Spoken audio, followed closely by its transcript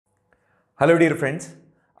Hello dear friends,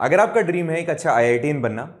 अगर आपका dream है एक अच्छा आईआईटीएन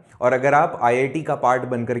बनना और अगर आप आईआईटी का पार्ट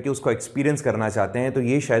बन करके उसको एक्सपीरियंस करना चाहते हैं तो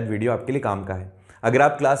ये शायद वीडियो आपके लिए काम का है। अगर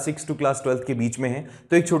आप क्लास 6 टू क्लास 12 के बीच में हैं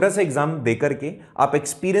तो एक छोटा सा एग्जाम दे करके आप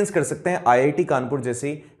एक्सपीरियंस कर सकते हैं आईआईटी कानपुर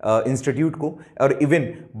जैसे इंस्टीट्यूट को, और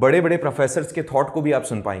इवन बड़े बड़े प्रोफेसर्स के थॉट को भी आप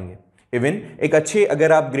सुन पाएंगे। इवन एक अच्छे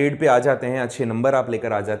अगर आप ग्रेड पे आ जाते हैं, अच्छे नंबर आप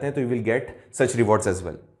लेकर आ जाते हैं तो you will get such rewards as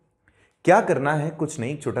well. क्या करना है? कुछ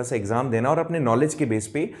नहीं, छोटा सा एग्जाम देना और अपने नॉलेज के बेस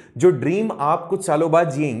पे जो ड्रीम आप कुछ सालों बाद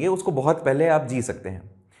जिएंगे उसको बहुत पहले आप जी सकते हैं।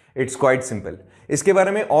 It's quite simple. इसके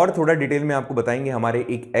बारे में और थोड़ा डिटेल में आपको बताएंगे हमारे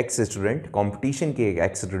एक एक्स स्टूडेंट, कंपटीशन के एक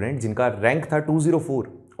एक्स स्टूडेंट जिनका रैंक था 204,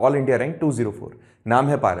 ऑल इंडिया रैंक 204। नाम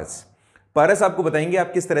है पारस। पारस आपको बताएंगे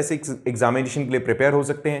आप किस तरह से एग्जामिनेशन के लिए प्रिपेयर हो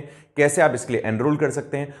सकते हैं, कैसे आप इसके लिए एनरोल कर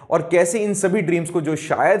सकते हैं और कैसे इन सभी ड्रीम्स को जो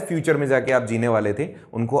शायद फ्यूचर में जाके आप जीने वाले थे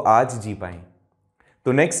उनको आज जी पाएं।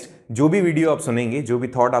 तो नेक्स्ट जो भी वीडियो आप सुनेंगे, जो भी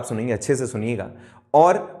थॉट आप सुनेंगे, अच्छे से सुनिएगा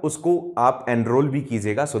और उसको आप एनरोल भी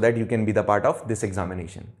कीजिएगा so that you can be the part of this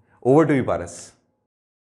examination. Over to you Paras.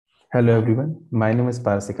 Hello everyone, my name is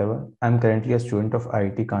Paras. I am currently a student of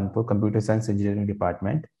IIT Kanpur Computer Science Engineering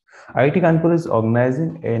Department. IIT Kanpur is organizing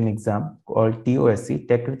an exam called TOSC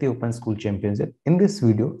TECHKRITI Open School Championship. In this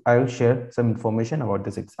video, I will share some information about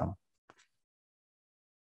this exam.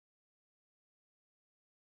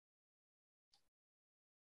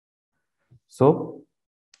 So,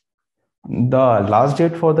 the last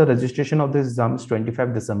date for the registration of this exam is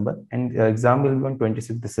 25 December and the exam will be on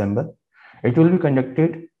 26 December. It will be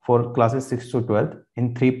conducted for classes 6 to 12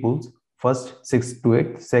 in 3 pools. First 6 to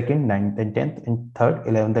 8, second 9th and 10th, and third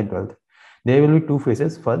 11th and 12th. There will be 2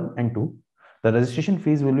 phases, 1 and 2. The registration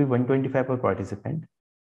fees will be 125 per participant.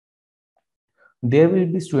 There will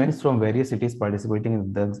be students from various cities participating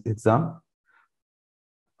in the exam.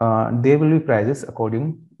 There will be prizes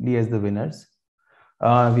accordingly as the winners.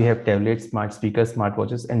 We have tablets, smart speakers, smart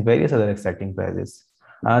watches, and various other exciting prizes.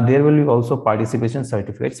 There will be also participation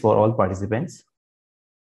certificates for all participants.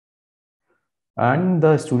 And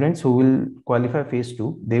the students who will qualify phase 2,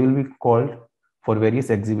 they will be called for various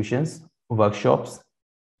exhibitions, workshops,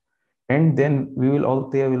 and then they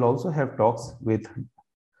will also have talks with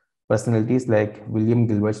personalities like William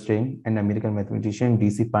Gilbert Stein, an American mathematician,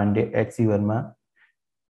 DC Pandey, H.C. Verma.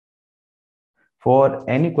 For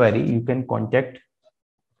any query, you can contact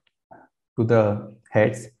to the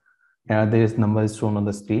heads. There is number is shown on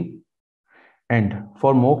the screen. And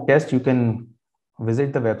for mock test, you can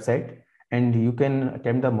visit the website and you can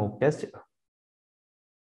attempt the mock test